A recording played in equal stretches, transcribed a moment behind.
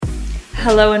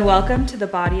Hello and welcome to the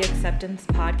Body Acceptance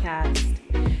Podcast.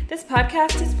 This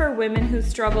podcast is for women who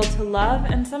struggle to love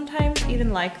and sometimes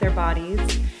even like their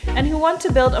bodies, and who want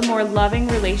to build a more loving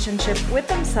relationship with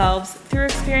themselves through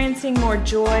experiencing more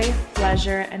joy,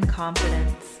 pleasure, and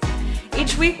confidence.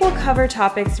 Each week we'll cover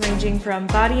topics ranging from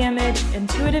body image,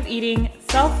 intuitive eating,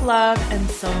 self-love, and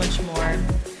so much more.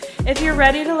 If you're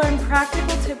ready to learn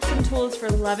practical tips and tools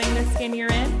for loving the skin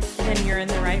you're in, then you're in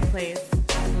the right place.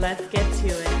 Let's get to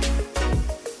it.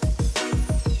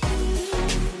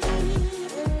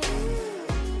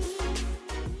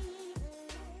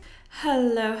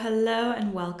 Hello,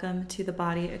 and welcome to the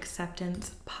Body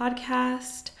Acceptance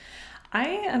Podcast. I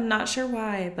am not sure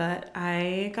why, but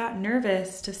I got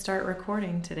nervous to start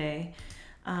recording today.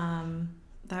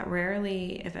 That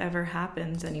rarely, if ever,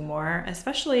 happens anymore.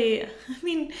 Especially,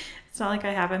 it's not like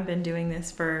I haven't been doing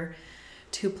this for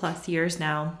 2+ years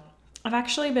now. I've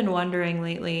actually been wondering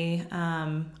lately,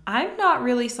 I'm not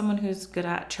really someone who's good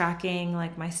at tracking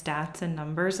like my stats and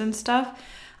numbers and stuff.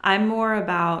 I'm more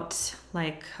about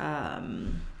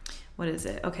what is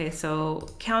it? Okay, so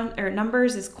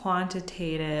numbers is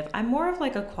quantitative. I'm more of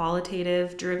like a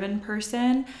qualitative driven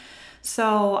person.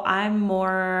 So I'm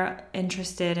more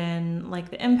interested in like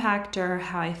the impact or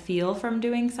how I feel from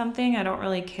doing something. I don't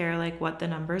really care like what the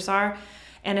numbers are.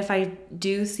 And if I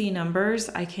do see numbers,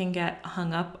 I can get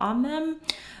hung up on them.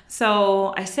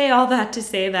 So I say all that to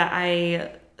say that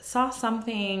I saw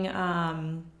something,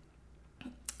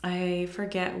 I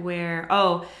forget where.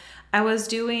 I was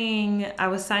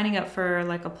signing up for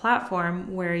like a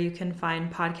platform where you can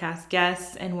find podcast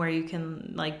guests and where you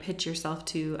can like pitch yourself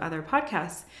to other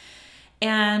podcasts.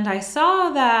 And I saw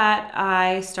that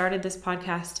I started this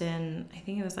podcast in, I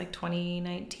think it was like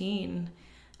 2019.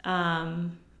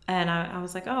 And I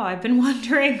was like, I've been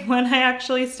wondering when I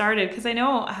actually started, because I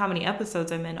know how many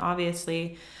episodes I'm in.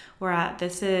 Obviously,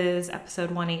 this is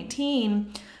episode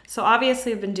 118. So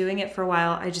obviously I've been doing it for a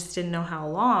while. I just didn't know how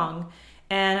long.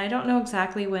 And I don't know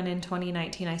exactly when in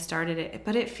 2019 I started it,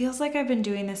 but it feels like I've been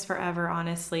doing this forever,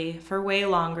 honestly, for way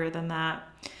longer than that.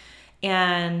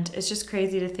 And it's just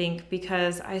crazy to think,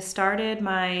 because I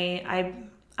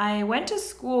went to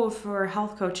school for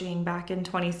health coaching back in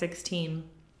 2016.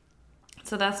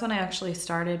 So that's when I actually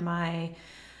started my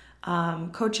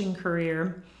coaching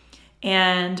career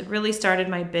and really started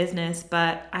my business,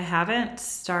 but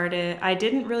I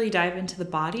didn't really dive into the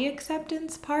body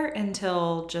acceptance part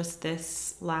until just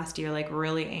this last year, like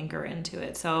really anchor into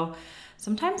it. So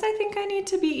sometimes I think I need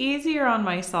to be easier on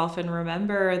myself and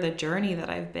remember the journey that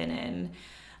I've been in.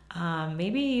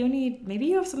 Maybe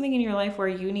you have something in your life where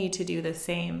you need to do the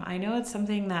same. I know it's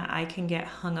something that I can get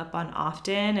hung up on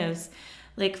often, is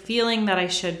like feeling that I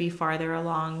should be farther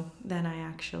along than I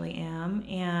actually am.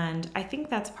 And I think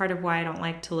that's part of why I don't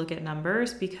like to look at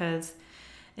numbers, because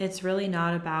it's really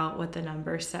not about what the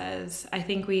number says. I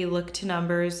think we look to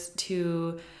numbers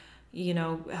to,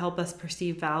 help us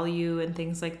perceive value and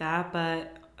things like that.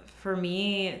 But for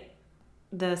me,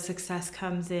 the success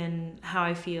comes in how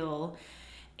I feel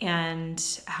and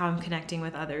how I'm connecting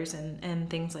with others and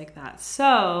things like that.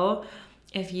 So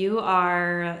if you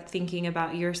are thinking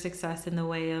about your success in the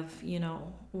way of,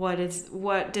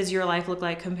 what does your life look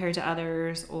like compared to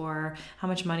others, or how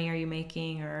much money are you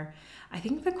making, or I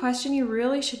think the question you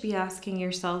really should be asking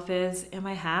yourself is, am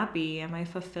I happy? Am I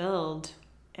fulfilled?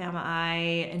 Am I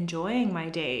enjoying my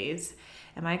days?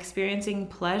 Am I experiencing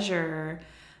pleasure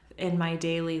in my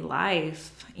daily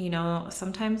life?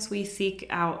 Sometimes we seek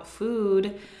out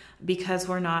food because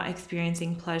we're not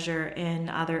experiencing pleasure in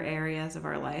other areas of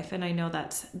our life. And I know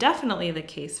that's definitely the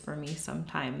case for me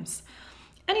sometimes.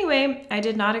 Anyway, I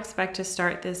did not expect to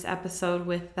start this episode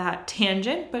with that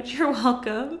tangent, but you're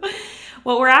welcome.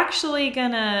 What we're actually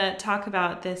gonna talk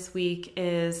about this week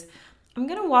is I'm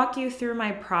gonna walk you through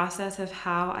my process of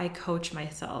how I coach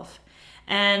myself.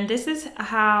 And these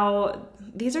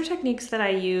are techniques that I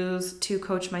use to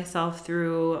coach myself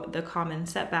through the common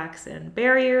setbacks and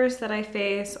barriers that I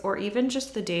face, or even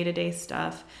just the day-to-day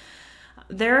stuff.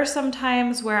 There are some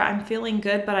times where I'm feeling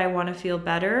good, but I want to feel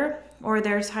better, or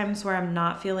there's times where I'm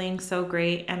not feeling so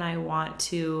great and I want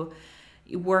to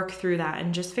work through that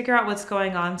and just figure out what's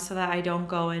going on so that I don't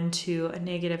go into a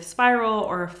negative spiral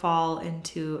or fall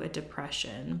into a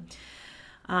depression.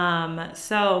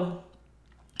 So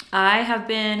I have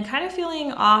been kind of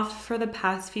feeling off for the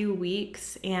past few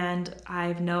weeks, and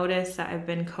I've noticed that I've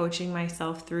been coaching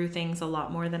myself through things a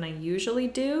lot more than I usually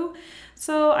do.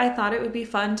 So I thought it would be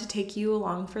fun to take you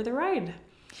along for the ride.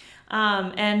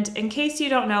 And in case you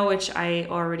don't know, which I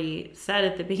already said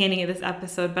at the beginning of this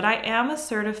episode, but I am a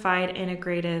certified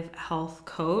integrative health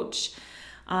coach.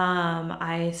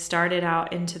 I started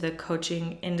out into the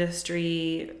coaching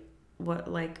industry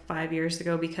like 5 years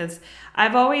ago, because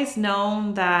I've always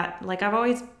known that, like, I've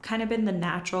always kind of been the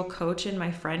natural coach in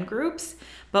my friend groups,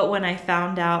 but when I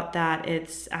found out that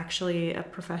it's actually a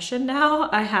profession now,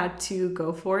 I had to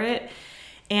go for it.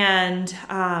 And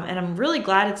I'm really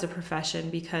glad it's a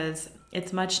profession, because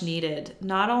it's much needed.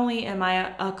 Not only am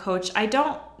I a coach, I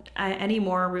don't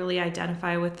anymore really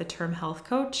identify with the term health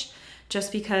coach,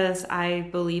 just because I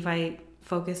believe I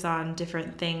focus on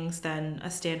different things than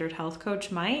a standard health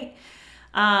coach might.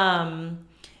 And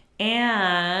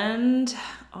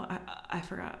I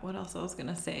forgot what else I was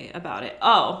gonna say about it.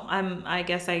 I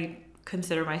guess I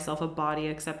consider myself a body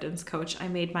acceptance coach. I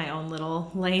made my own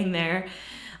little lane there.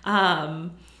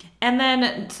 And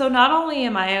then, so not only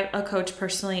am I a coach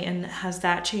personally, and has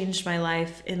that changed my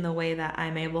life in the way that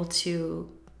I'm able to,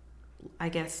 I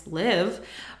guess, live,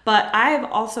 but I've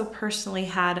also personally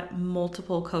had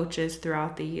multiple coaches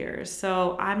throughout the years.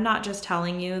 So I'm not just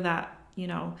telling you that,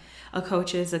 a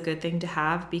coach is a good thing to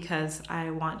have because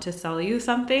I want to sell you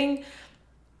something.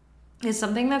 It's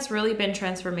something that's really been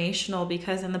transformational,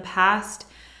 because in the past,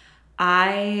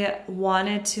 I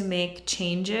wanted to make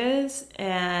changes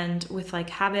and with like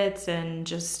habits, and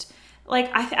just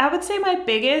like, I would say the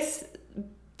biggest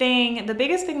thing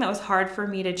that was hard for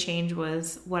me to change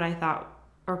was what I thought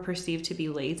or perceived to be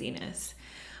laziness,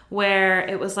 where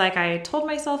it was like I told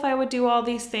myself I would do all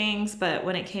these things, but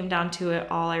when it came down to it,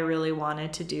 all I really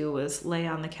wanted to do was lay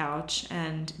on the couch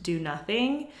and do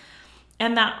nothing.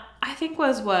 And that, I think,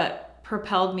 was what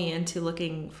propelled me into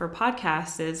looking for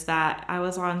podcasts, is that I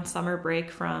was on summer break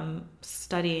from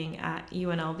studying at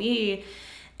UNLV,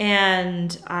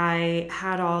 and I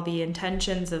had all the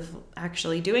intentions of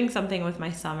actually doing something with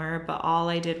my summer, but all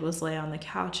I did was lay on the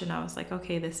couch, and I was like,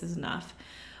 okay, this is enough.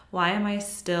 Why am I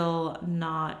still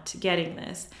not getting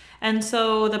this? And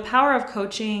so the power of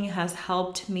coaching has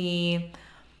helped me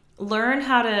learn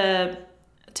how to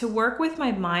work with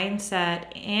my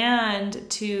mindset and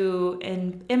to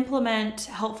implement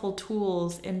helpful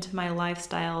tools into my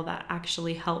lifestyle that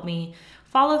actually help me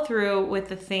follow through with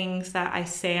the things that I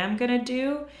say I'm going to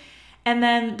do. And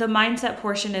then the mindset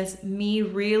portion is me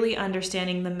really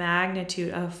understanding the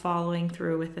magnitude of following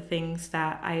through with the things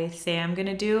that I say I'm going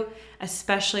to do,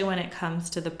 especially when it comes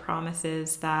to the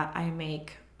promises that I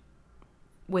make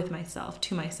with myself,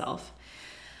 to myself.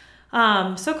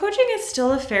 So coaching is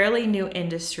still a fairly new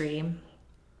industry.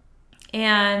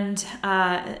 And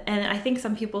I think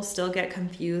some people still get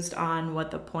confused on what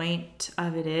the point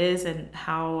of it is, and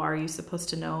how are you supposed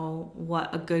to know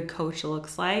what a good coach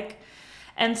looks like.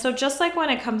 And so just like when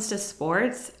it comes to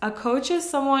sports, a coach is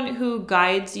someone who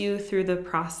guides you through the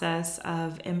process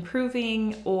of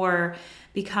improving or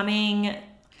becoming,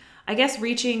 I guess,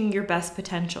 reaching your best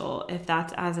potential, if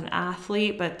that's as an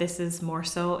athlete, but this is more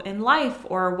so in life,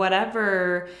 or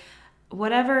whatever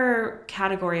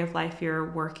category of life you're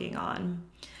working on.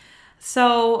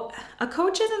 So a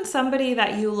coach isn't somebody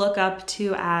that you look up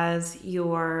to as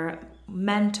your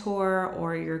mentor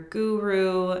or your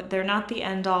guru. They're not the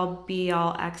end all be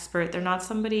all expert. They're not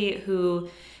somebody who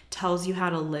tells you how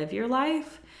to live your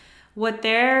life. What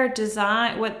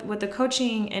the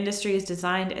coaching industry is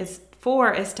designed is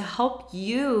to help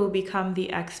you become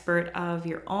the expert of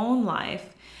your own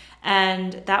life.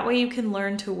 And that way you can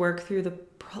learn to work through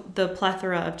the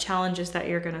plethora of challenges that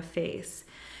you're going to face.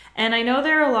 And I know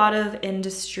there are a lot of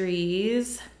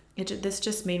industries, this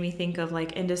just made me think of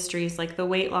like industries like the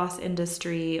weight loss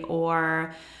industry,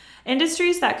 or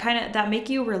industries that make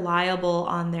you reliable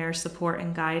on their support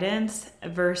and guidance,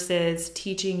 versus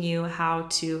teaching you how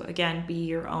to, again, be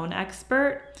your own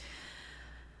expert.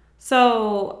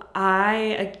 So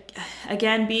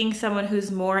again, being someone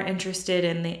who's more interested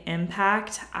in the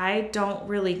impact, I don't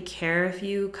really care if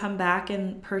you come back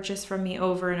and purchase from me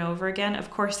over and over again. Of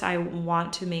course, I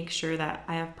want to make sure that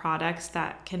I have products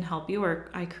that can help you, or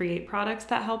I create products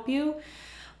that help you.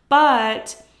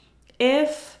 But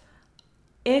if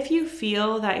you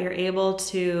feel that you're able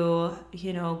to,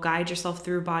 guide yourself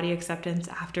through body acceptance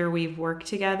after we've worked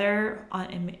together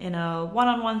in a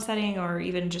one-on-one setting, or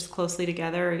even just closely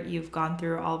together, you've gone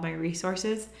through all of my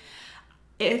resources.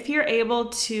 If you're able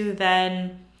to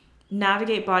then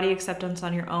navigate body acceptance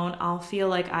on your own, I'll feel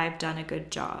like I've done a good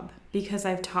job, because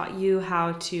I've taught you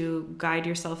how to guide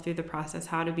yourself through the process,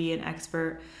 how to be an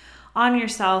expert on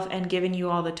yourself, and given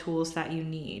you all the tools that you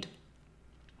need.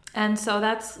 And so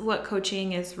that's what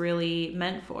coaching is really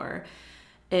meant for,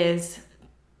 is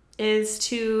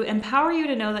to empower you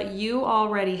to know that you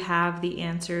already have the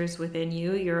answers within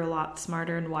you. You're a lot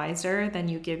smarter and wiser than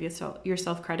you give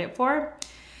yourself credit for.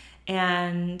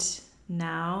 And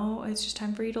now it's just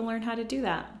time for you to learn how to do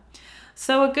that.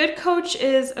 So a good coach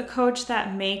is a coach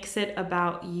that makes it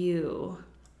about you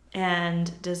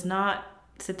and does not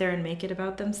sit there and make it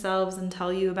about themselves and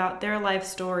tell you about their life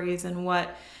stories and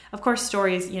what, of course,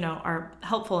 stories, are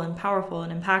helpful and powerful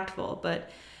and impactful, but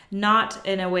not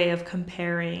in a way of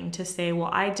comparing to say, well,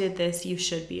 I did this, you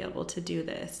should be able to do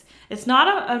this. It's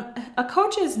not a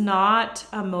coach is not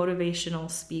a motivational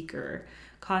speaker,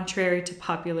 contrary to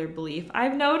popular belief.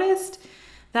 I've noticed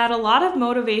that a lot of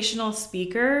motivational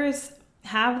speakers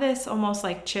have this almost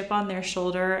like chip on their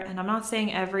shoulder, and I'm not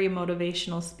saying every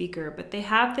motivational speaker, but they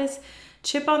have this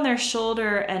chip on their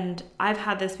shoulder, and I've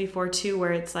had this before too,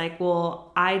 where it's like,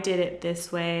 well, I did it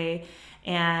this way,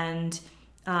 and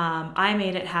I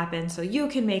made it happen, so you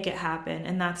can make it happen,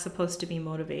 and that's supposed to be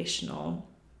motivational.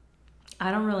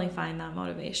 I don't really find that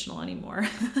motivational anymore.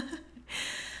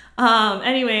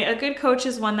 Anyway, a good coach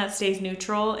is one that stays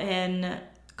neutral in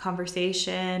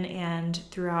conversation and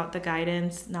throughout the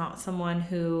guidance, not someone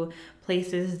who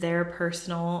places their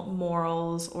personal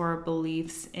morals or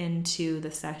beliefs into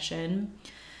the session.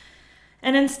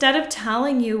 And instead of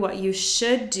telling you what you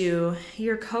should do,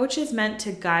 your coach is meant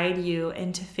to guide you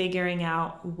into figuring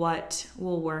out what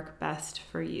will work best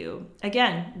for you.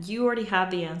 Again, you already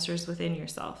have the answers within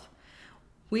yourself.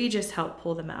 We just help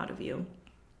pull them out of you.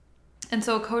 And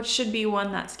so a coach should be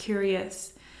one that's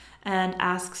curious and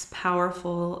asks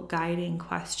powerful guiding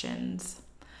questions.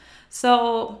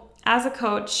 So as a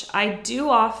coach, I do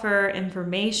offer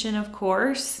information, of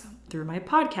course, through my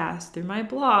podcast, through my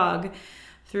blog,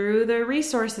 through the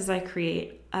resources I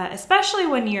create, especially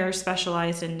when you're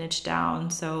specialized and niche down.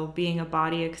 So being a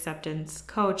body acceptance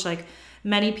coach, like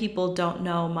many people don't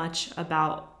know much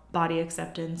about body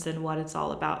acceptance and what it's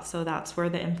all about. So that's where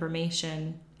the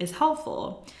information is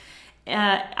helpful.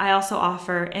 I also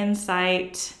offer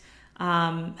insight,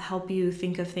 help you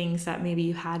think of things that maybe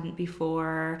you hadn't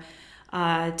before,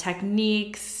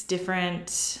 techniques,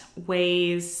 different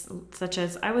ways, such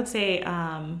as, I would say,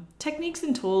 techniques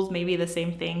and tools may be the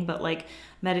same thing, but like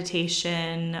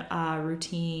meditation,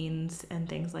 routines, and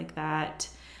things like that,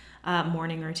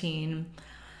 morning routine.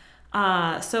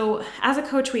 So as a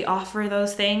coach, we offer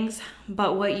those things,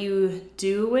 but what you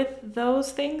do with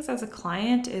those things as a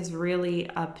client is really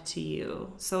up to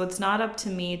you. So it's not up to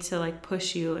me to like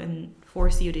push you and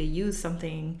force you to use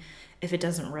something if it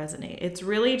doesn't resonate. It's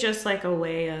really just like a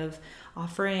way of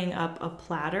offering up a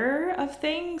platter of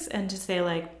things and to say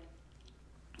like,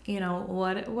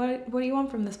 what do you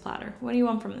want from this platter? What do you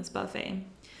want from this buffet?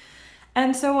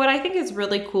 And so what I think is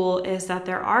really cool is that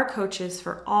there are coaches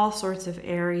for all sorts of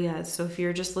areas. So if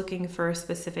you're just looking for a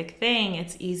specific thing,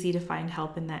 it's easy to find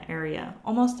help in that area.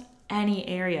 Almost any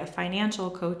area, financial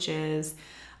coaches,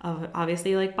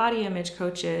 obviously like body image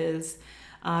coaches,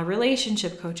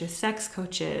 relationship coaches, sex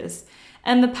coaches.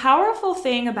 And the powerful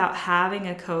thing about having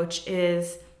a coach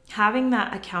is having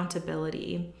that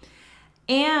accountability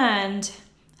and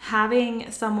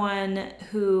having someone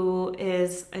who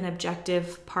is an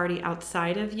objective party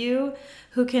outside of you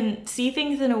who can see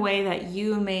things in a way that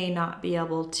you may not be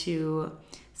able to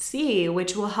see,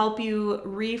 which will help you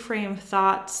reframe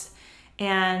thoughts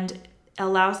and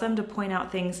allows them to point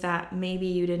out things that maybe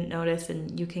you didn't notice,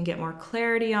 and you can get more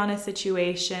clarity on a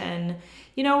situation.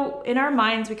 In our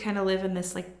minds, we kind of live in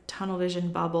this like tunnel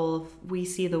vision bubble of we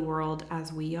see the world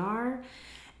as we are.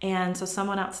 And so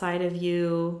someone outside of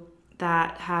you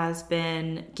that has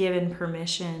been given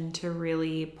permission to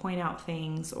really point out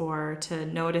things or to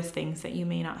notice things that you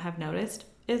may not have noticed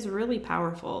is really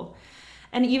powerful.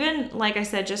 And even, like I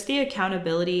said, just the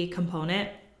accountability component.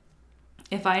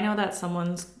 If I know that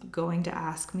someone's going to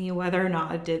ask me whether or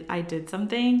not I did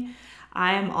something,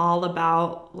 I am all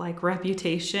about like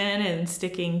reputation and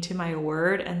sticking to my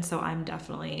word. And so I'm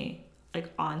definitely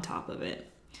like on top of it.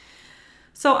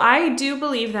 So I do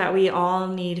believe that we all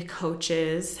need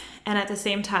coaches. And at the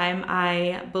same time,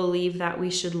 I believe that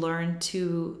we should learn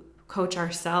to coach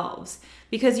ourselves,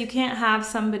 because you can't have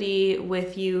somebody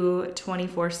with you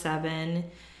 24/7,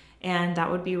 and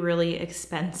that would be really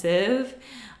expensive.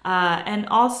 And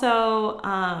also,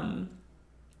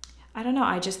 I don't know,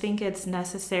 I just think it's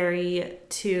necessary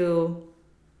to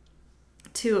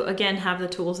again, have the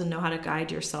tools and know how to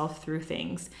guide yourself through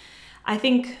things. I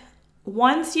think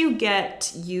once you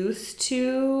get used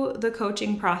to the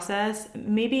coaching process,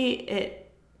 maybe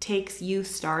it takes you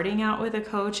starting out with a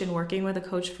coach and working with a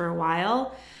coach for a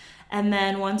while. And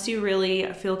then once you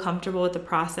really feel comfortable with the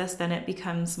process, then it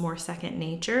becomes more second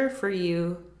nature for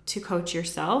you to coach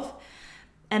yourself.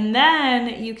 And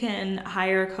then you can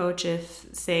hire a coach if,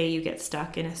 say, you get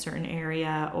stuck in a certain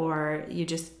area or you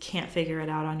just can't figure it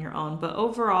out on your own. But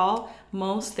overall,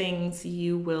 most things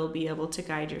you will be able to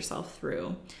guide yourself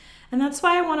through. And that's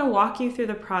why I want to walk you through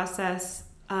the process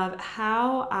of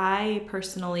how I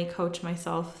personally coach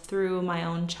myself through my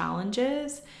own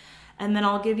challenges. And then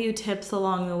I'll give you tips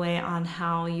along the way on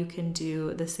how you can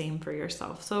do the same for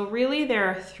yourself. So really, there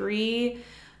are 3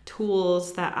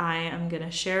 tools that I am going to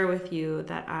share with you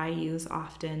that I use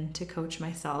often to coach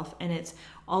myself. And it's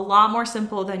a lot more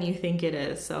simple than you think it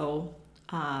is. So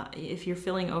if you're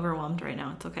feeling overwhelmed right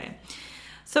now, it's okay.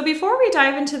 So before we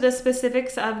dive into the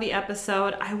specifics of the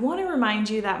episode, I want to remind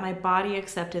you that my body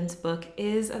acceptance book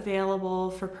is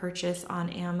available for purchase on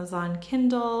Amazon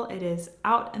Kindle. It is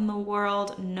out in the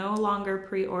world, no longer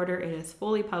pre-order. It is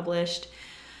fully published.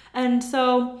 And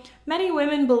so many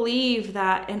women believe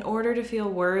that in order to feel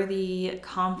worthy,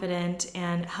 confident,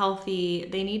 and healthy,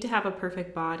 they need to have a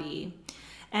perfect body.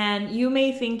 And you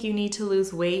may think you need to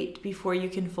lose weight before you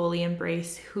can fully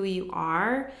embrace who you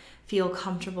are, feel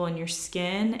comfortable in your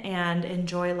skin, and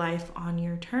enjoy life on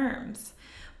your terms.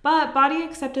 But body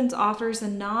acceptance offers a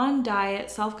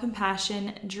non-diet,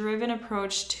 self-compassion driven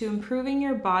approach to improving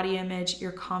your body image,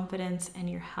 your confidence, and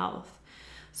your health.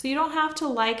 So you don't have to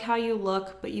like how you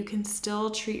look, but you can still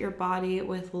treat your body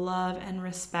with love and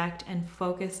respect and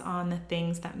focus on the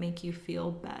things that make you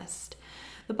feel best.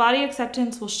 The body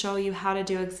acceptance will show you how to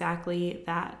do exactly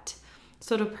that.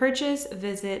 So to purchase,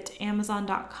 visit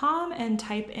Amazon.com and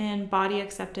type in Body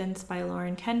Acceptance by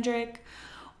Lauren Kendrick,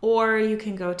 or you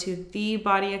can go to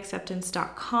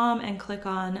thebodyacceptance.com and click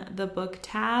on the book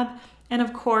tab. And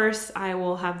of course, I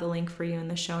will have the link for you in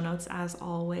the show notes as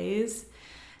always.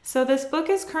 So this book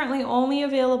is currently only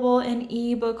available in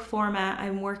ebook format.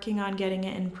 I'm working on getting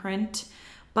it in print.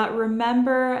 But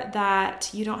remember that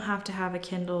you don't have to have a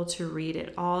Kindle to read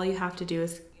it. All you have to do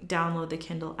is download the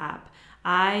Kindle app.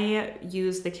 I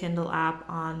use the Kindle app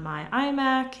on my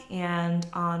iMac and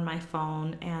on my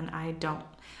phone, and I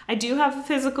do have a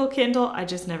physical Kindle, I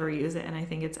just never use it, and I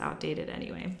think it's outdated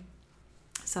anyway.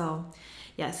 So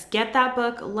yes, get that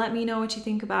book. Let me know what you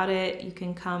think about it. You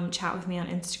can come chat with me on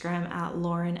Instagram at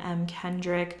Lauren M.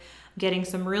 Kendrick. I'm getting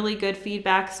some really good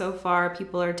feedback so far.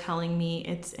 People are telling me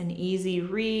it's an easy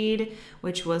read,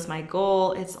 which was my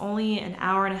goal. It's only an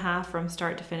hour and a half from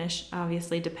start to finish,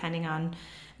 obviously depending on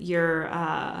your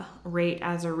rate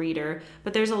as a reader.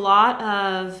 But there's a lot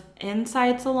of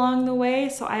insights along the way.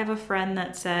 So I have a friend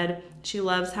that said she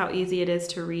loves how easy it is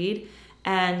to read,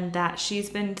 and that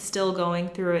she's been still going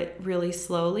through it really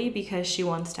slowly because she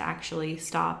wants to actually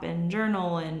stop and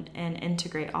journal and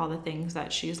integrate all the things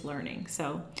that she's learning.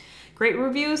 So great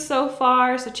reviews so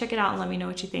far, so check it out and let me know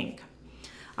what you think.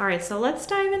 All right, so let's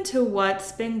dive into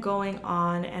what's been going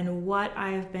on and what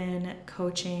I've been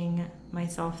coaching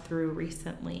myself through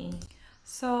recently.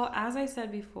 So as I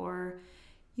said before,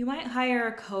 you might hire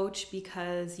a coach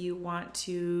because you want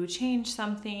to change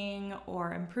something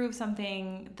or improve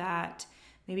something that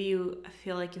maybe you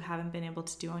feel like you haven't been able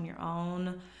to do on your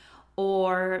own.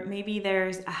 Or maybe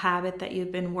there's a habit that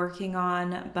you've been working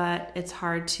on, but it's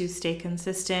hard to stay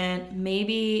consistent.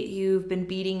 Maybe you've been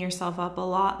beating yourself up a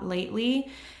lot lately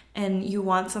and you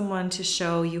want someone to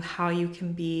show you how you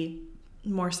can be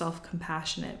more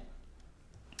self-compassionate.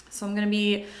 So I'm going to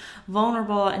be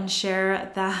vulnerable and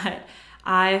share that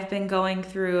I've been going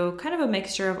through kind of a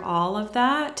mixture of all of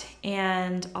that,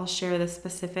 and I'll share the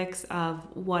specifics of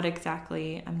what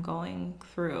exactly I'm going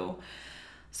through.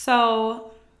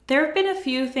 So there have been a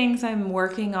few things I'm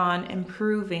working on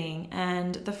improving,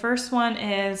 and the first one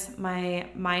is my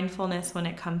mindfulness when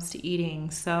it comes to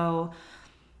eating. So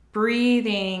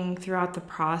breathing throughout the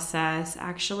process,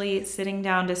 actually sitting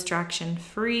down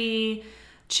distraction-free,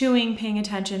 chewing, paying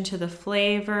attention to the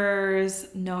flavors,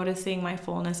 noticing my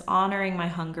fullness, honoring my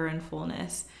hunger and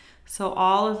fullness. So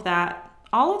all of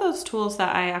those tools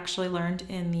that I actually learned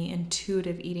in the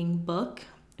Intuitive Eating book,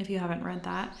 if you haven't read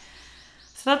that.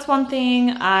 So that's one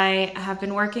thing. I have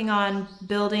been working on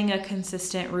building a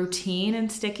consistent routine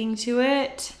and sticking to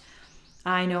it.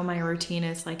 I know my routine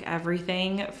is like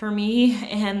everything for me.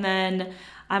 And then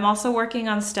I'm also working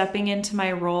on stepping into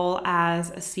my role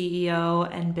as a CEO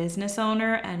and business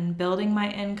owner and building my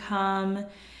income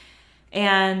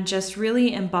and just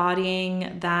really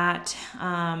embodying that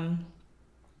and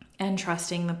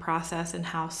trusting the process and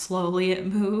how slowly it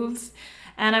moves.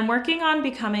 And I'm working on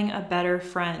becoming a better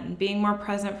friend, being more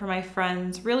present for my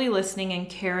friends, really listening and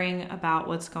caring about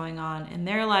what's going on in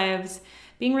their lives,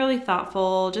 being really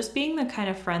thoughtful, just being the kind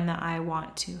of friend that I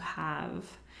want to have.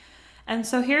 And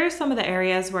so here are some of the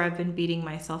areas where I've been beating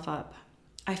myself up.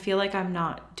 I feel like I'm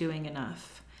not doing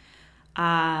enough.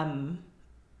 And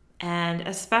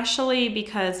especially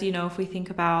because, if we think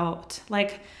about,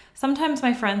 like, sometimes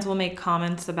my friends will make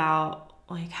comments about,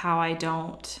 like, how I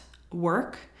don't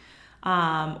work,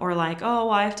 or like, oh, well,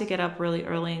 I have to get up really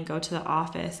early and go to the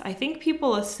office. I think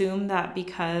people assume that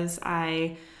because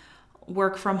I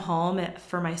work from home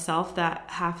for myself, that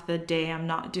half the day I'm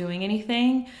not doing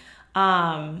anything.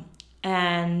 But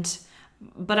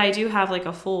I do have like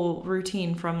a full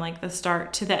routine from like the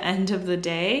start to the end of the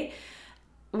day,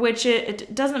 which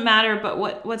it doesn't matter.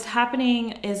 But what's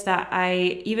happening is that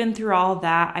even through all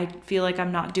that, I feel like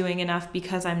I'm not doing enough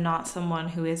because I'm not someone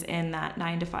who is in that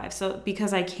 9 to 5. So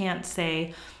because I can't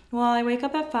say, well, I wake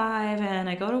up at 5 and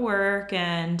I go to work,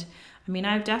 and I mean,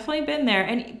 I've definitely been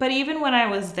there. But even when I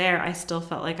was there, I still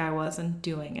felt like I wasn't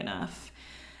doing enough.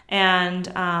 And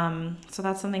so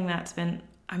that's something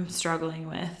I'm struggling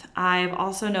with. I've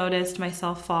also noticed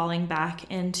myself falling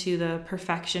back into the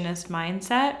perfectionist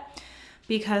mindset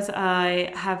because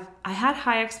I had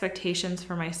high expectations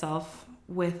for myself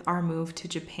with our move to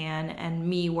Japan and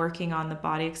me working on the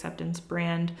body acceptance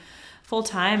brand full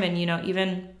time. And,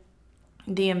 even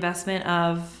the investment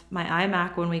of my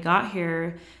iMac when we got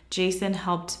here, Jason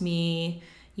helped me,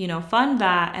 fund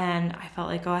that. And I felt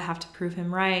like, I have to prove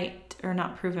him right, or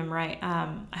not prove him right.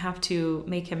 I have to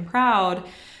make him proud.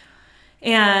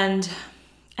 And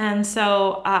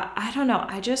so I don't know.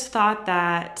 I just thought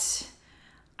that,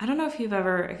 I don't know if you've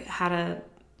ever had a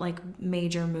like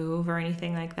major move or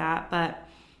anything like that, but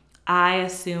I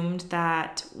assumed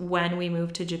that when we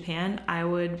moved to Japan, I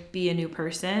would be a new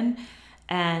person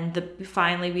and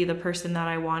finally be the person that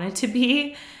I wanted to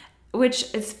be,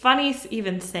 which is funny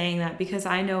even saying that because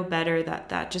I know better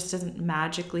that just doesn't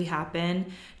magically happen.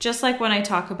 Just like when I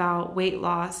talk about weight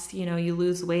loss, you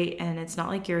lose weight and it's not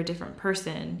like you're a different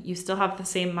person. You still have the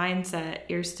same mindset.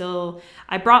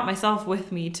 I brought myself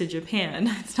with me to Japan.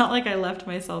 It's not like I left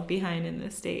myself behind in the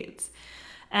States.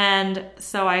 And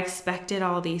so I expected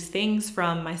all these things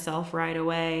from myself right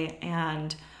away,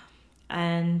 and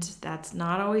that's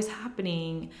not always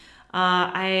happening.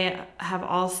 I have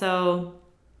also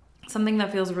something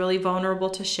that feels really vulnerable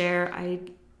to share. I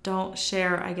don't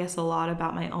share, I guess, a lot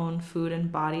about my own food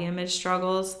and body image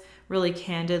struggles really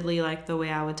candidly, like the way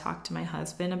I would talk to my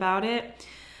husband about it.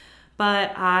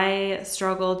 But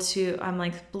I'm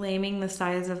like blaming the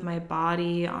size of my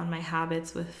body on my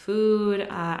habits with food.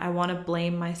 I want to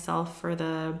blame myself for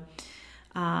the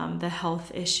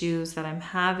health issues that I'm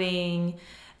having.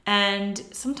 And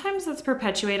sometimes that's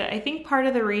perpetuated. I think part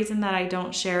of the reason that I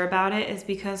don't share about it is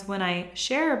because when I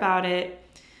share about it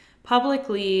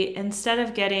publicly, instead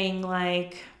of getting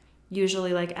like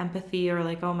usually like empathy or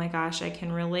like, oh my gosh, I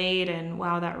can relate and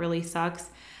wow, that really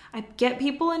sucks, I get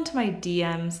people into my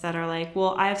DMs that are like,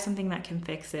 well, I have something that can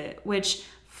fix it, which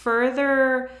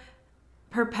further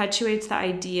perpetuates the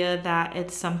idea that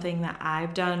it's something that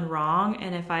I've done wrong,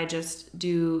 and if I just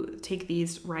take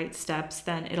these right steps,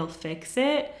 then it'll fix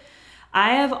it.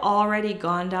 I have already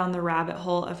gone down the rabbit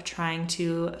hole of trying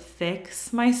to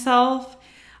fix myself.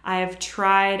 I have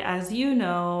tried, as you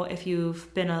know, if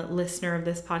you've been a listener of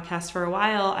this podcast for a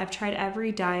while, I've tried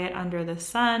every diet under the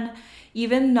sun,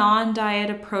 even non-diet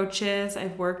approaches.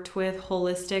 I've worked with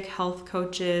holistic health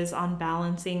coaches on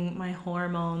balancing my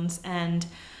hormones, and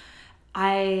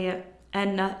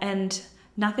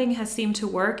nothing has seemed to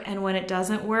work. And when it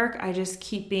doesn't work, I just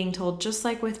keep being told, just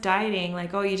like with dieting,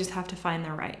 like, oh, you just have to find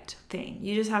the right thing.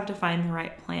 You just have to find the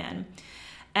right plan.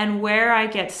 And where I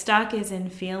get stuck is in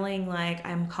feeling like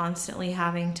I'm constantly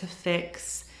having to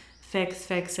fix,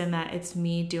 and that it's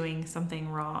me doing something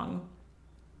wrong.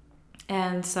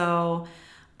 And so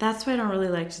that's why I don't really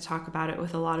like to talk about it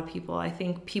with a lot of people. I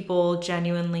think people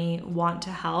genuinely want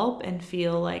to help and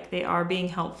feel like they are being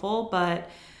helpful, but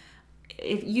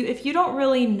if you don't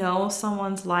really know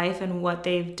someone's life and what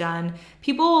they've done,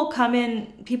 people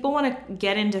want to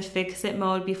get into fix it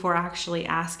mode before actually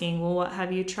asking, well, what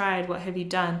have you tried? What have you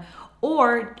done?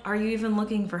 Or are you even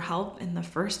looking for help in the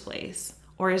first place?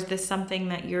 Or is this something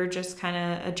that you're just kind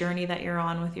of a journey that you're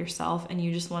on with yourself and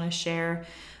you just want to share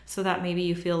so that maybe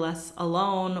you feel less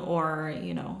alone, or,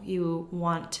 you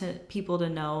want people to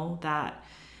know that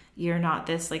you're not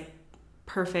this like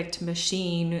perfect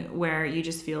machine where you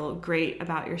just feel great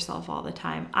about yourself all the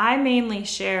time. I mainly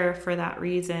share for that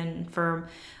reason, for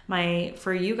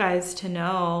you guys to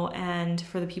know and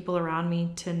for the people around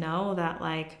me to know that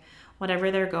like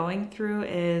whatever they're going through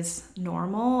is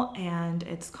normal and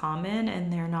it's common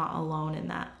and they're not alone in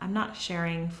that. I'm not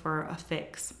sharing for a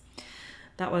fix.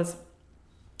 That was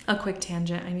a quick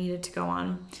tangent I needed to go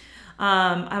on.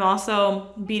 I'm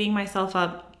also beating myself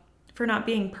up for not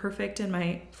being perfect in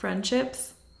my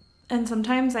friendships And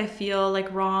sometimes I feel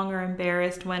like wrong or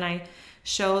embarrassed when I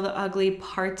show the ugly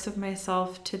parts of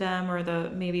myself to them, or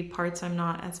the maybe parts I'm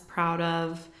not as proud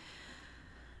of.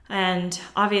 And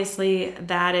obviously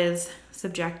that is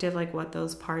subjective, like what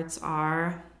those parts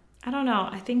are. I don't know.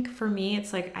 I think for me,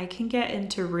 it's like I can get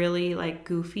into really like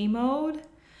goofy mode,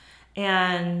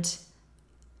 and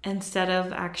instead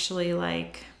of actually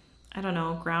like, I don't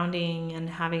know, grounding and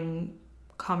having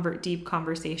deep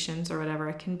conversations or whatever,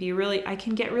 I can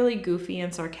get really goofy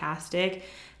and sarcastic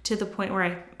to the point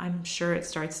where I'm sure it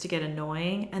starts to get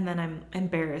annoying, and then I'm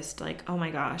embarrassed, like, oh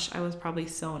my gosh, I was probably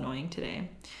so annoying today.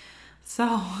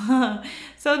 So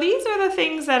these are the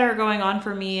things that are going on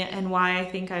for me, and why I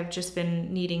think I've just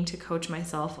been needing to coach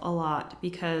myself a lot,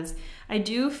 because I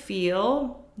do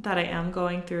feel that I am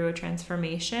going through a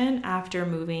transformation after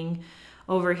moving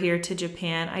over here to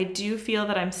Japan. I do feel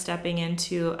that I'm stepping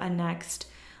into a next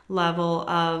level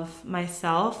of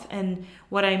myself. And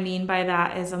what I mean by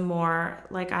that is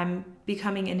I'm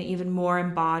becoming an even more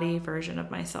embodied version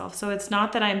of myself. So it's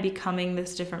not that I'm becoming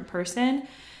this different person.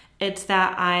 It's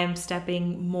that I'm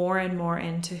stepping more and more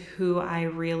into who I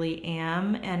really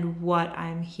am and what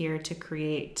I'm here to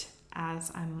create as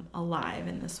I'm alive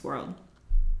in this world.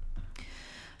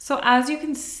 So as you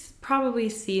can probably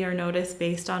see or notice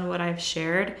based on what I've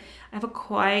shared, I have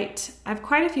quite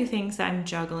a few things that I'm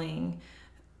juggling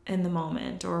in the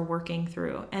moment or working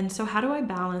through. And so how do I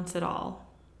balance it all?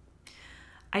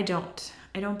 I don't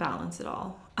balance it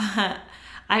all.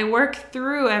 I work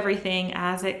through everything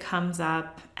as it comes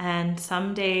up, and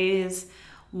some days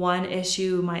one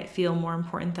issue might feel more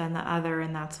important than the other,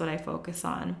 and that's what I focus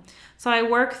on. So I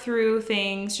work through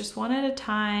things just one at a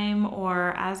time,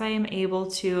 or as I am able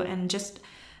to, and just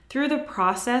through the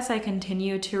process, I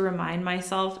continue to remind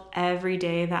myself every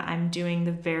day that I'm doing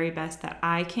the very best that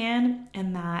I can,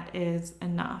 and that is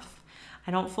enough.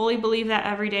 I don't fully believe that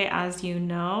every day, as you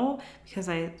know, because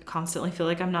I constantly feel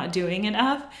like I'm not doing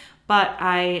enough, but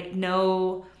I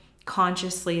know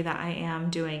consciously that I am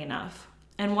doing enough.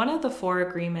 And one of the 4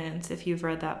 agreements, if you've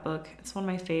read that book, it's one of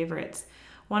my favorites.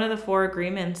 One of the 4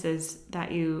 agreements is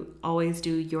that you always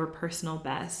do your personal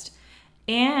best.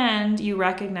 And you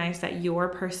recognize that your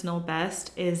personal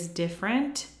best is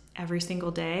different every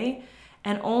single day,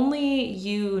 and only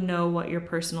you know what your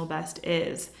personal best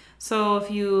is. So if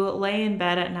you lay in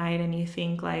bed at night and you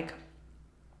think like,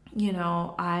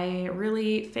 I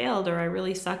really failed, or I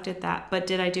really sucked at that, but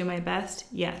did I do my best?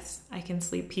 Yes, I can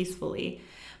sleep peacefully.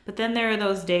 But then there are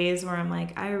those days where I'm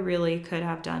like, I really could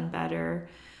have done better.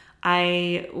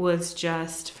 I was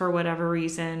just, for whatever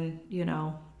reason,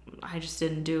 I just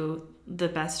didn't do the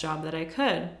best job that I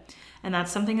could. And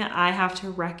that's something that I have to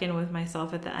reckon with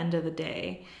myself at the end of the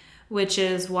day, which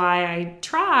is why I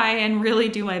try and really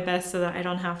do my best so that I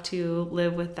don't have to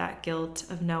live with that guilt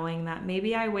of knowing that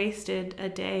maybe I wasted a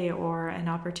day or an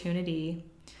opportunity.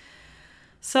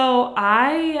 So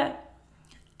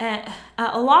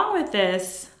along with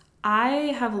this, I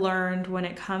have learned when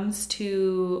it comes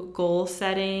to goal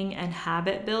setting and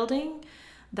habit building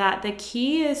that the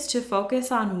key is to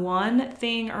focus on one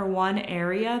thing or one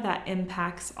area that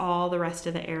impacts all the rest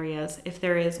of the areas, if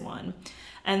there is one.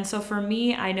 And so for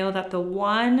me, I know that the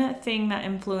one thing that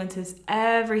influences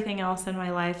everything else in my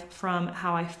life, from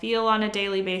how I feel on a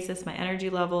daily basis, my energy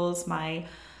levels, my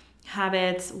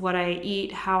habits, what I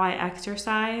eat, how I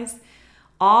exercise,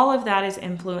 all of that is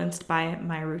influenced by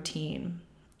my routine.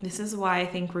 This is why I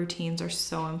think routines are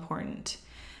so important.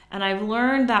 And I've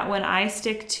learned that when I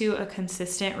stick to a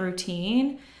consistent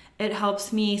routine, it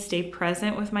helps me stay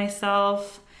present with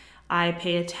myself. I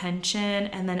pay attention,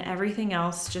 and then everything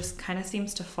else just kind of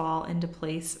seems to fall into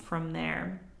place from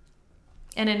there.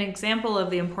 And an example of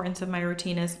the importance of my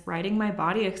routine is writing my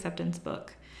body acceptance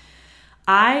book.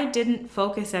 I didn't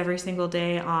focus every single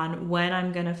day on when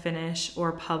I'm going to finish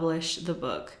or publish the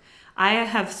book. I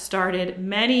have started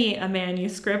many a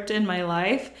manuscript in my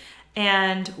life,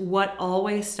 and what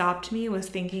always stopped me was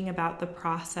thinking about the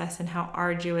process and how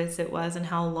arduous it was and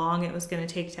how long it was going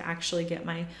to take to actually get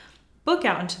my book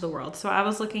out into the world. So I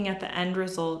was looking at the end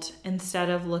result instead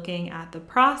of looking at the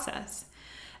process.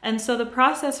 And so the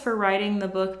process for writing the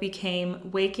book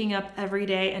became waking up every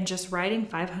day and just writing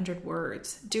 500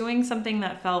 words, doing something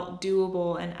that felt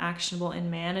doable and actionable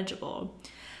and manageable.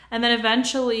 And then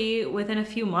eventually, within a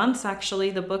few months, actually,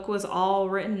 the book was all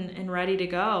written and ready to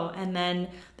go. And then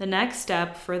the next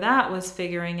step for that was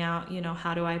figuring out,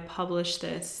 how do I publish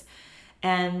this?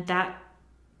 And that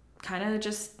kind of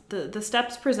just, the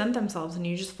steps present themselves and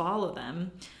you just follow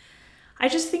them. I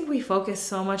just think we focus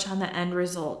so much on the end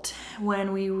result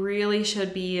when we really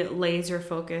should be laser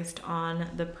focused on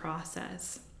the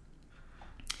process.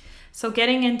 So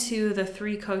getting into the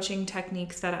 3 coaching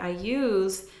techniques that I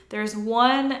use, there's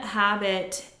one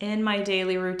habit in my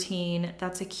daily routine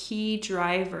that's a key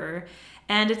driver.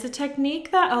 And it's a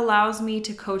technique that allows me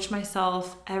to coach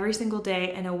myself every single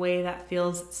day in a way that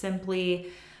feels simply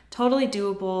totally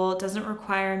doable. It doesn't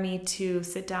require me to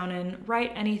sit down and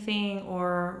write anything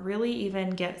or really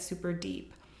even get super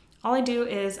deep. All I do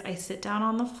is I sit down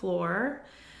on the floor.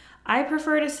 I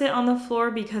prefer to sit on the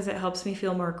floor because it helps me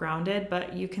feel more grounded,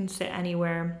 but you can sit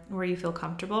anywhere where you feel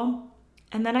comfortable.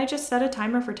 And then I just set a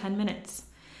timer for 10 minutes.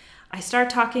 I start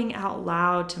talking out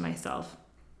loud to myself.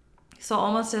 So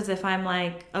almost as if I'm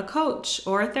like a coach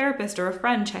or a therapist or a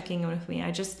friend checking in with me.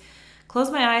 I just close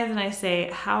my eyes and I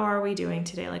say, how are we doing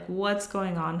today? Like, what's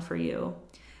going on for you?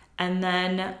 And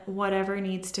then whatever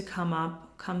needs to come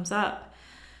up, comes up.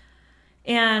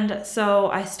 And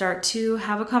so I start to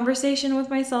have a conversation with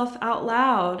myself out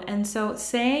loud. And so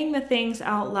saying the things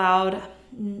out loud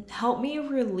help me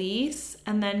release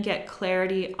and then get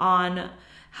clarity on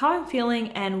how I'm feeling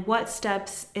and what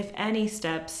steps, if any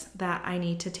steps, that I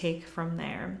need to take from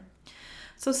there.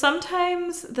 So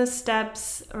sometimes the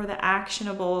steps or the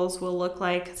actionables will look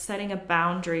like setting a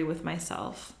boundary with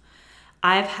myself.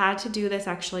 I've had to do this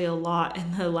actually a lot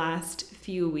in the last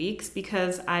few weeks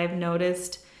because I've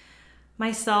noticed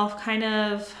myself kind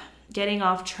of getting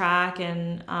off track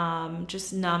and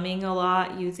just numbing a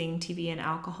lot using TV and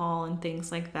alcohol and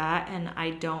things like that. And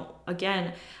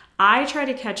I try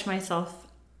to catch myself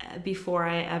before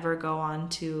I ever go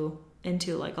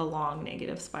into like a long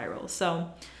negative spiral. So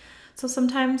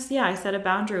sometimes, I set a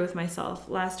boundary with myself.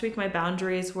 Last week, my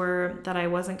boundaries were that I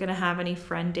wasn't going to have any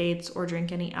friend dates or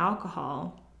drink any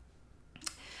alcohol.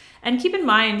 And keep in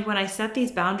mind, when I set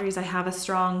these boundaries, I have a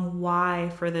strong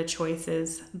why for the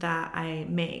choices that I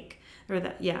make, for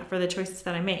the choices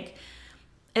that I make.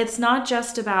 It's not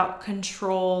just about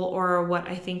control or what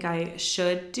I think I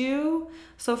should do.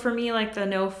 So for me, like the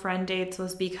no friend dates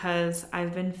was because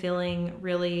I've been feeling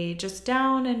really just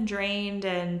down and drained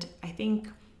and I think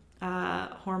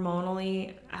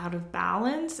hormonally out of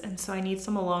balance. And so I need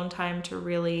some alone time to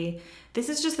really, this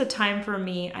is just the time for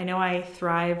me. I know I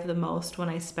thrive the most when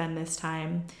I spend this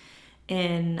time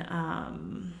in,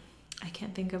 I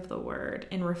can't think of the word,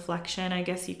 in reflection, I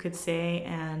guess you could say,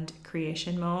 and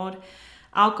creation mode.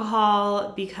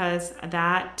 Alcohol, because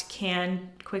that can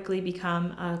quickly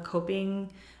become a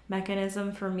coping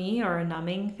mechanism for me or a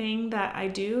numbing thing that I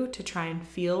do to try and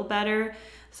feel better.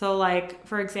 So like,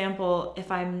 for example,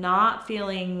 if I'm not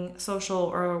feeling social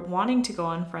or wanting to go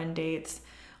on friend dates,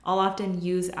 I'll often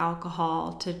use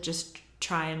alcohol to just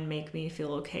try and make me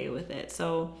feel okay with it.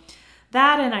 So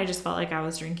that, and I just felt like I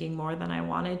was drinking more than I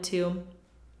wanted to.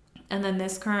 And then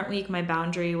this current week, my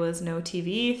boundary was no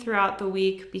TV throughout the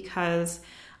week because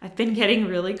I've been getting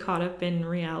really caught up in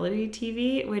reality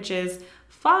TV, which is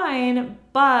fine.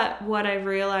 But what I've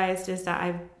realized is that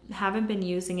I haven't been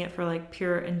using it for like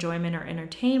pure enjoyment or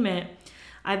entertainment.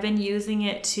 I've been using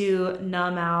it to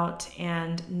numb out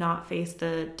and not face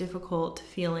the difficult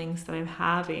feelings that I'm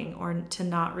having or to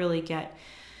not really get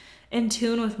in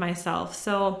tune with myself.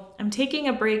 So I'm taking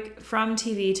a break from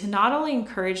TV to not only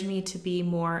encourage me to be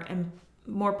more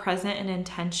present and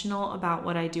intentional about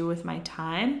what I do with my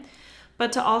time,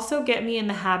 but to also get me in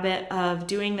the habit of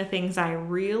doing the things I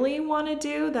really want to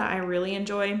do, that I really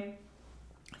enjoy.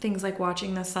 Things like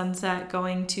watching the sunset,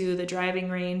 going to the driving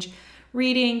range,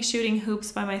 reading, shooting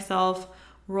hoops by myself,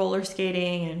 roller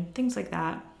skating, and things like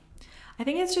that. I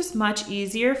think it's just much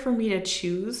easier for me to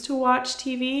choose to watch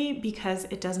TV because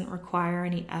it doesn't require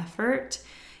any effort,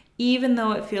 even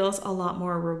though it feels a lot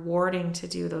more rewarding to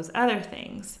do those other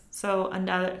things. So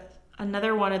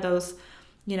another one of those,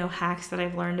 hacks that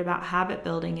I've learned about habit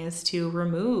building is to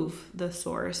remove the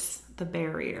source, the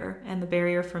barrier. And the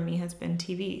barrier for me has been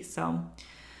TV. So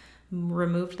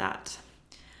removed that.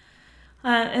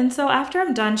 And so after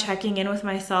I'm done checking in with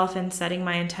myself and setting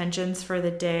my intentions for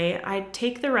the day, I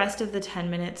take the rest of the 10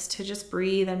 minutes to just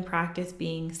breathe and practice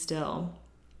being still.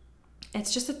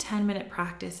 It's just a 10-minute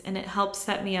practice and it helps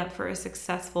set me up for a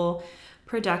successful,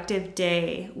 productive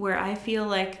day where I feel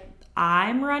like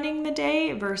I'm running the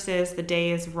day versus the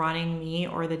day is running me,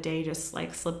 or the day just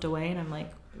like slipped away and I'm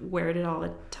like, where did all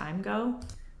the time go?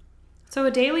 So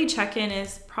a daily check-in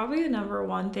is probably the number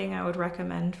one thing I would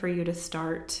recommend for you to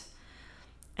start.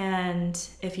 And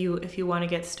if you want to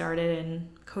get started in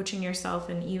coaching yourself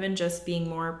and even just being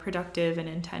more productive and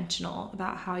intentional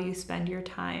about how you spend your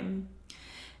time.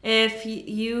 If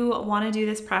you want to do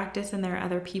this practice and there are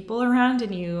other people around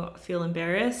and you feel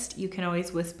embarrassed, you can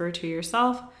always whisper to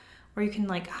yourself, or you can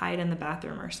like hide in the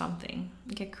bathroom or something.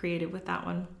 Get creative with that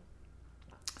one.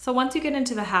 So once you get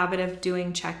into the habit of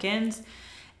doing check-ins,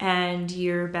 and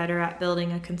you're better at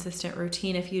building a consistent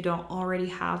routine if you don't already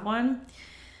have one,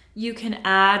 you can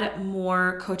add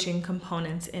more coaching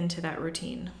components into that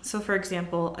routine. So for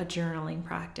example, a journaling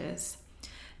practice.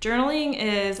 Journaling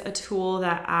is a tool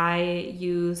that I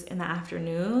use in the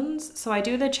afternoons. So I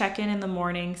do the check-in in the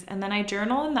mornings, and then I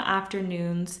journal in the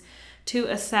afternoons to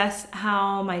assess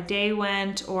how my day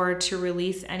went or to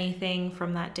release anything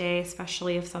from that day,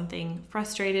 especially if something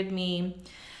frustrated me.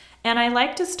 And I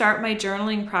like to start my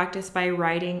journaling practice by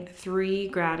writing 3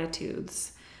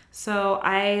 gratitudes. So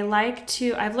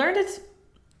I've learned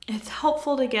it's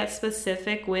helpful to get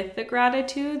specific with the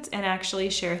gratitudes and actually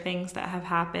share things that have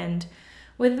happened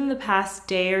within the past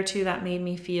day or two that made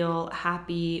me feel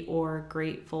happy or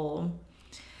grateful.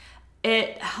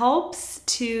 It helps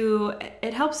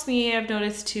me, I've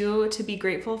noticed too, to be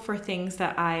grateful for things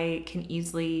that I can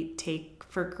easily take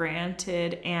for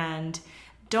granted and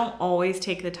don't always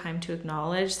take the time to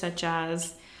acknowledge, such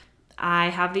as I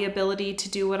have the ability to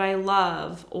do what I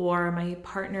love, or my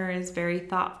partner is very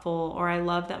thoughtful, or I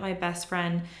love that my best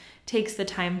friend takes the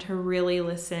time to really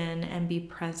listen and be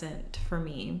present for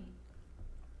me.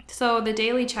 So the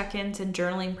daily check-ins and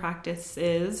journaling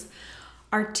practices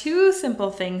are 2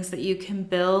 simple things that you can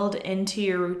build into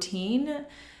your routine.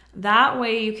 That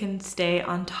way you can stay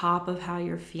on top of how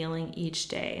you're feeling each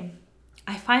day.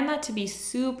 I find that to be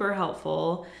super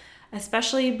helpful,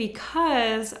 especially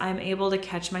because I'm able to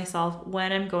catch myself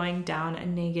when I'm going down a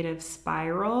negative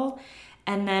spiral,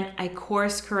 and then I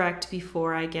course correct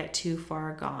before I get too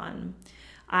far gone.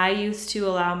 I used to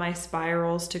allow my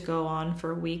spirals to go on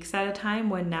for weeks at a time,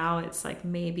 when now it's like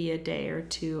maybe a day or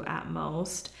 2 at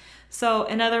most. So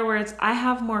in other words, I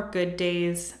have more good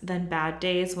days than bad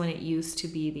days when it used to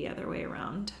be the other way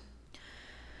around.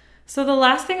 So the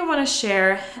last thing I want to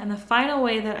share, and the final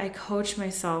way that I coach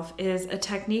myself, is a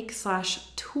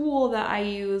technique/tool that I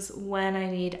use when I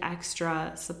need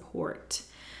extra support.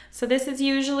 So this is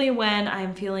usually when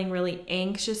I'm feeling really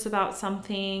anxious about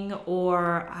something,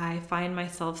 or I find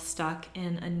myself stuck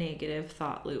in a negative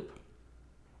thought loop.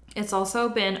 It's also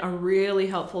been a really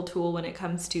helpful tool when it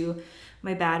comes to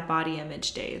my bad body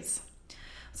image days.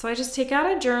 So I just take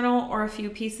out a journal or a few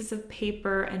pieces of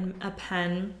paper and a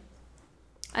pen.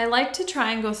 I like to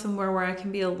try and go somewhere where I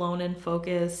can be alone and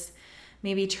focus,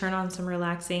 maybe turn on some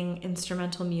relaxing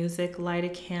instrumental music, light a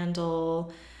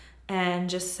candle, and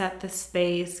just set the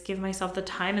space, give myself the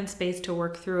time and space to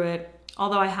work through it.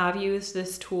 Although I have used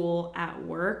this tool at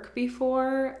work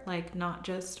before, like not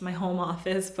just my home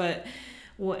office, but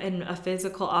in a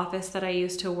physical office that I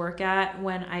used to work at,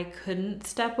 when I couldn't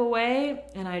step away,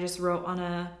 and I just wrote on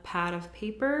a pad of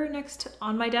paper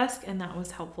on my desk, and that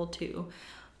was helpful too.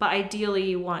 But ideally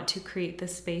you want to create the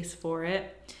space for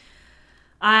it.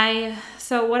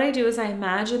 So what I do is I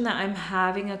imagine that I'm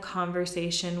having a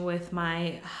conversation with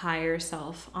my higher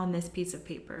self on this piece of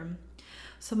paper.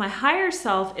 So my higher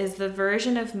self is the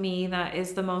version of me that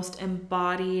is the most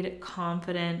embodied,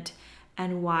 confident,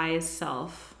 and wise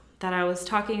self that I was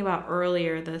talking about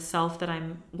earlier, the self that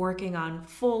I'm working on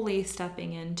fully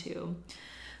stepping into.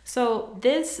 So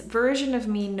this version of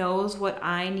me knows what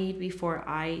I need before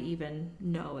I even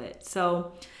know it.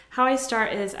 So how I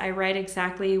start is I write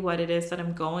exactly what it is that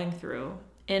I'm going through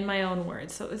in my own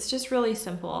words. So it's just really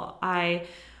simple. I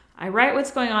write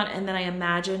what's going on, and then I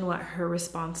imagine what her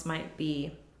response might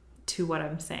be to what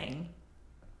I'm saying.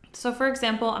 So for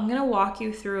example, I'm going to walk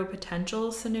you through a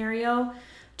potential scenario.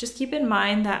 Just keep in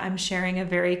mind that I'm sharing a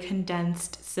very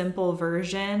condensed, simple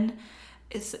version.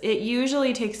 It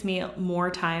usually takes me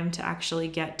more time to actually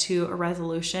get to a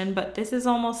resolution, but this is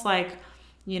almost like,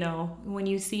 when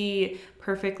you see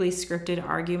perfectly scripted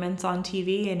arguments on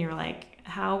TV and you're like,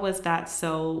 how was that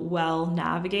so well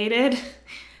navigated?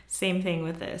 Same thing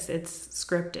with this. It's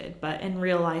scripted, but in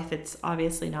real life, it's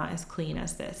obviously not as clean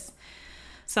as this.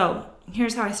 So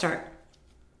here's how I start.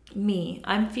 Me,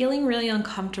 I'm feeling really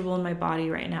uncomfortable in my body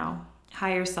right now.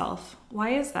 Higher self,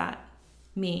 why is that?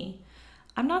 Me,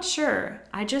 I'm not sure.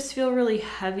 I just feel really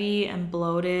heavy and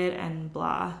bloated and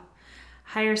blah.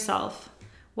 Higher self,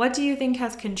 what do you think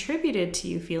has contributed to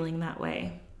you feeling that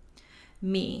way?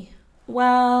 Me,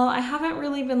 well, I haven't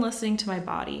really been listening to my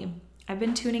body. I've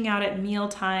been tuning out at meal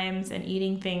times and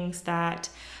eating things that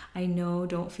I know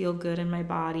don't feel good in my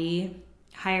body.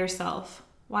 Higher self,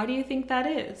 why do you think that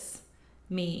is?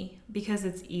 Me, because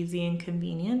it's easy and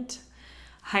convenient.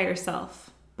 Higher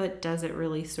self, but does it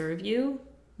really serve you?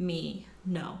 Me,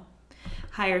 no.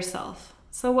 Higher self,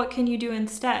 so what can you do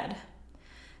instead?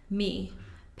 Me,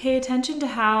 pay attention to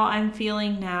how I'm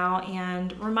feeling now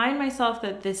and remind myself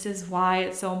that this is why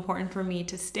it's so important for me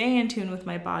to stay in tune with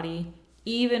my body,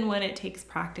 even when it takes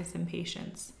practice and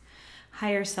patience.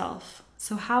 Higher self,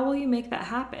 So how will you make that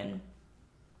happen?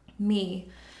 Me.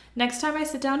 Next time I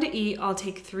sit down to eat, I'll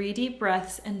take 3 deep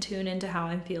breaths and tune into how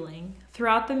I'm feeling.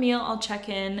 Throughout the meal, I'll check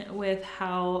in with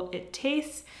how it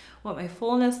tastes, what my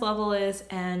fullness level is,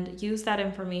 and use that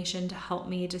information to help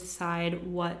me decide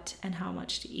what and how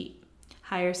much to eat.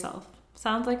 Higher self.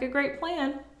 Sounds like a great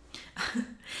plan.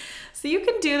 So you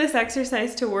can do this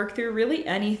exercise to work through really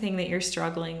anything that you're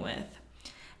struggling with.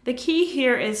 The key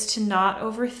here is to not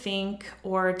overthink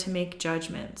or to make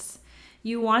judgments.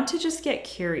 You want to just get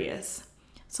curious.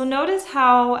 So notice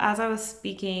how, as I was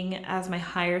speaking as my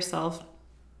higher self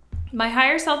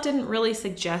didn't really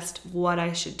suggest what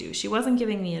I should do. She wasn't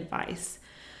giving me advice.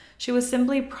 She was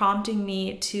simply prompting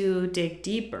me to dig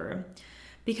deeper,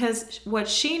 because what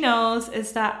she knows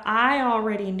is that I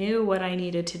already knew what I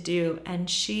needed to do, and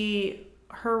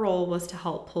her role was to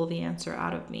help pull the answer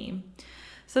out of me.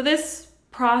 So this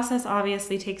process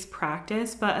obviously takes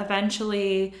practice, but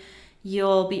eventually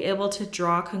you'll be able to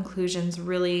draw conclusions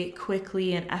really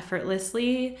quickly and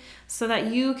effortlessly so that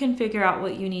you can figure out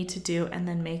what you need to do and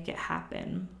then make it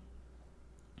happen.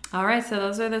 All right, so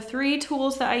those are the 3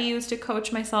 tools that I use to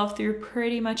coach myself through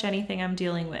pretty much anything I'm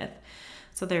dealing with.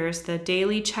 So there's the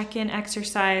daily check-in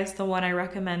exercise, the one I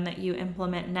recommend that you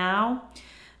implement now.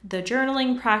 The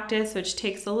journaling practice, which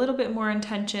takes a little bit more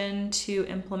intention to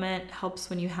implement, helps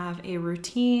when you have a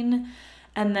routine.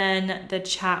 And then the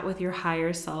chat with your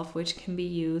higher self, which can be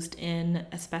used in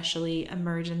especially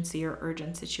emergency or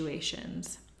urgent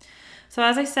situations. So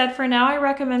as I said, for now, I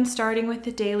recommend starting with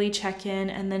the daily check-in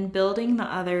and then building the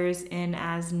others in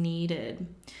as needed.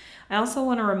 I also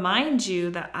want to remind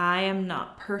you that I am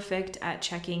not perfect at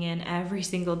checking in every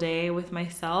single day with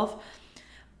myself.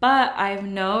 But I've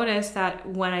noticed that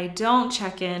when I don't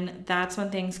check in, that's when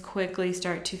things quickly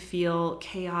start to feel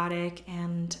chaotic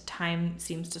and time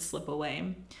seems to slip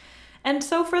away. And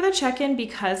so for the check-in,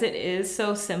 because it is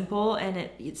so simple and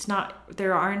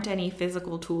there aren't any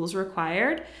physical tools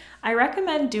required, I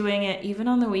recommend doing it even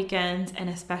on the weekends and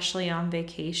especially on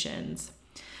vacations.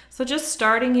 So just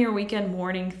starting your weekend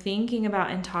morning, thinking about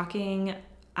and talking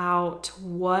out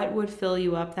what would fill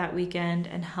you up that weekend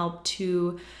and help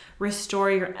to restore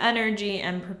your energy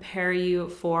and prepare you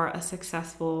for a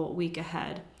successful week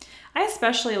ahead. I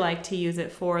especially like to use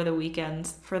it for the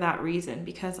weekends for that reason,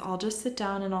 because I'll just sit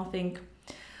down and I'll think,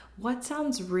 what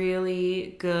sounds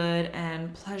really good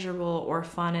and pleasurable or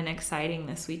fun and exciting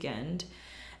this weekend?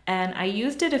 And I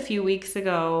used it a few weeks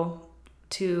ago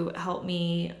to help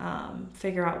me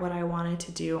figure out what I wanted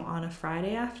to do on a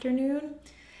Friday afternoon.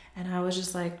 And I was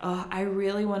just like, oh, I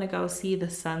really want to go see the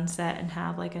sunset and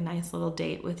have like a nice little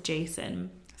date with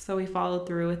Jason. So we followed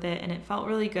through with it and it felt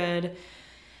really good.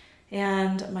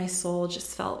 And my soul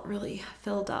just felt really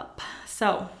filled up.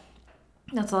 So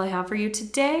that's all I have for you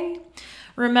today.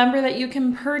 Remember that you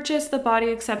can purchase the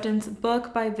Body Acceptance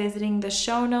book by visiting the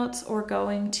show notes or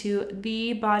going to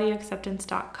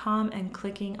thebodyacceptance.com and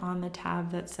clicking on the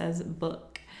tab that says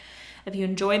book. If you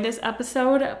enjoyed this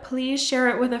episode, please share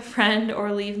it with a friend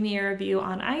or leave me a review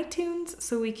on iTunes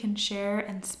so we can share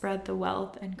and spread the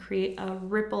wealth and create a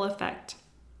ripple effect.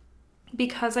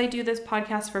 Because I do this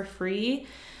podcast for free,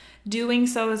 doing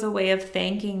so is a way of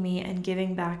thanking me and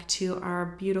giving back to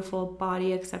our beautiful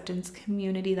body acceptance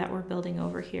community that we're building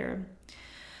over here.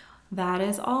 That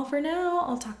is all for now.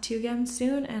 I'll talk to you again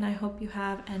soon, and I hope you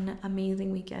have an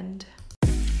amazing weekend.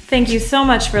 Thank you so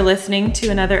much for listening to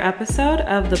another episode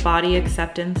of the Body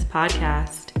Acceptance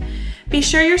Podcast. Be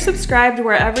sure you're subscribed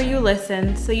wherever you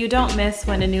listen so you don't miss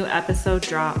when a new episode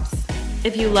drops.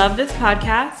 If you love this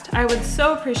podcast, I would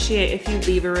so appreciate if you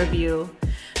leave a review.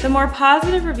 The more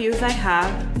positive reviews I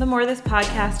have, the more this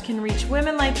podcast can reach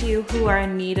women like you who are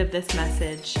in need of this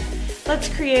message.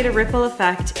 Let's create a ripple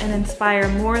effect and inspire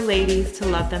more ladies to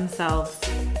love themselves.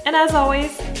 And as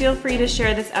always, feel free to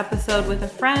share this episode with a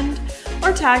friend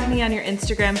or tag me on your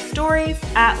Instagram stories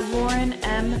at Lauren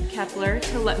M. Kepler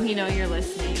to let me know you're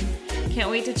listening. Can't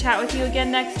wait to chat with you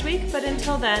again next week, but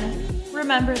until then,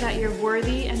 remember that you're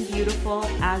worthy and beautiful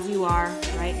as you are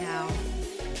right now.